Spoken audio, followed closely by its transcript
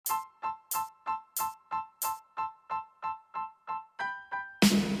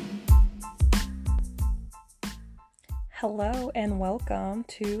Hello and welcome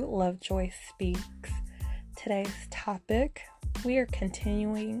to Lovejoy Speaks. Today's topic, we are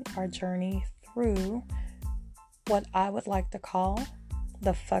continuing our journey through what I would like to call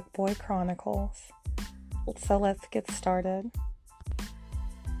the Fuckboy Chronicles. So let's get started.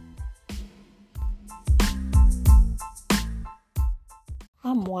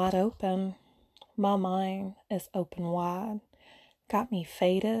 I'm wide open. My mind is open wide. Got me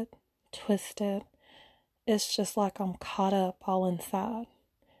faded, twisted. It's just like I'm caught up all inside.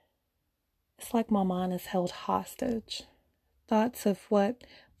 It's like my mind is held hostage. Thoughts of what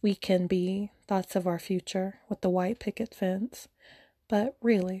we can be, thoughts of our future with the white picket fence. But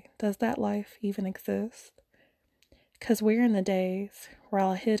really, does that life even exist? 'Cause we're in the days where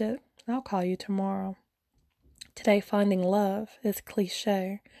I'll hit it and I'll call you tomorrow. Today finding love is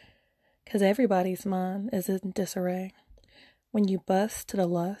cliche, 'cause everybody's mind is in disarray. When you bust to the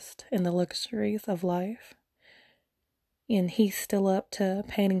lust and the luxuries of life, and he's still up to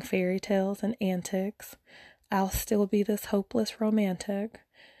painting fairy tales and antics, I'll still be this hopeless romantic,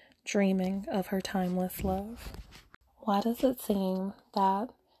 dreaming of her timeless love. Why does it seem that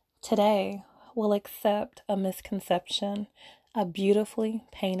today we'll accept a misconception, a beautifully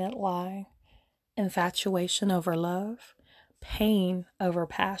painted lie, infatuation over love, pain over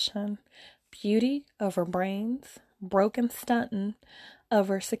passion, beauty over brains, broken stunting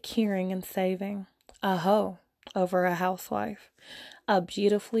over securing and saving, a hoe over a housewife, a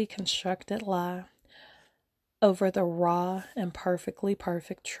beautifully constructed lie over the raw and perfectly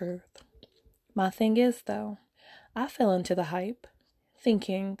perfect truth. My thing is, though, I fell into the hype,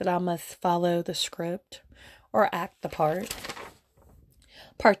 thinking that I must follow the script or act the part,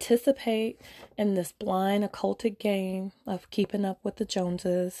 participate in this blind occulted game of keeping up with the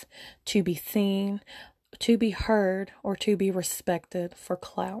Joneses, to be seen, to be heard, or to be respected for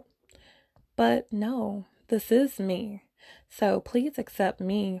clout. But no, this is me, so please accept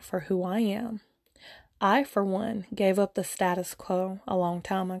me for who I am. I, for one, gave up the status quo a long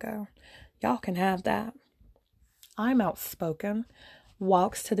time ago. Y'all can have that. I'm outspoken,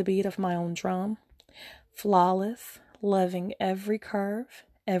 walks to the beat of my own drum, flawless, loving every curve,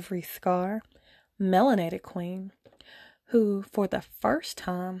 every scar, melanated queen, who, for the first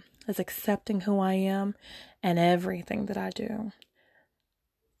time, is accepting who I am and everything that I do.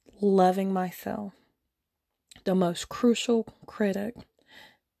 Loving myself. The most crucial critic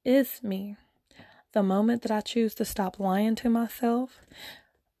is me. The moment that I choose to stop lying to myself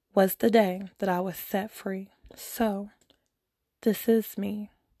was the day that I was set free. So, this is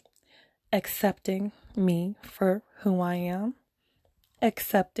me. Accepting me for who I am.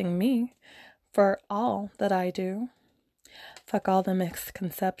 Accepting me for all that I do. Fuck all the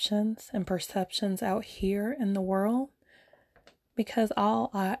misconceptions and perceptions out here in the world. Because all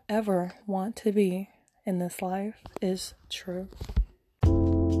I ever want to be in this life is true.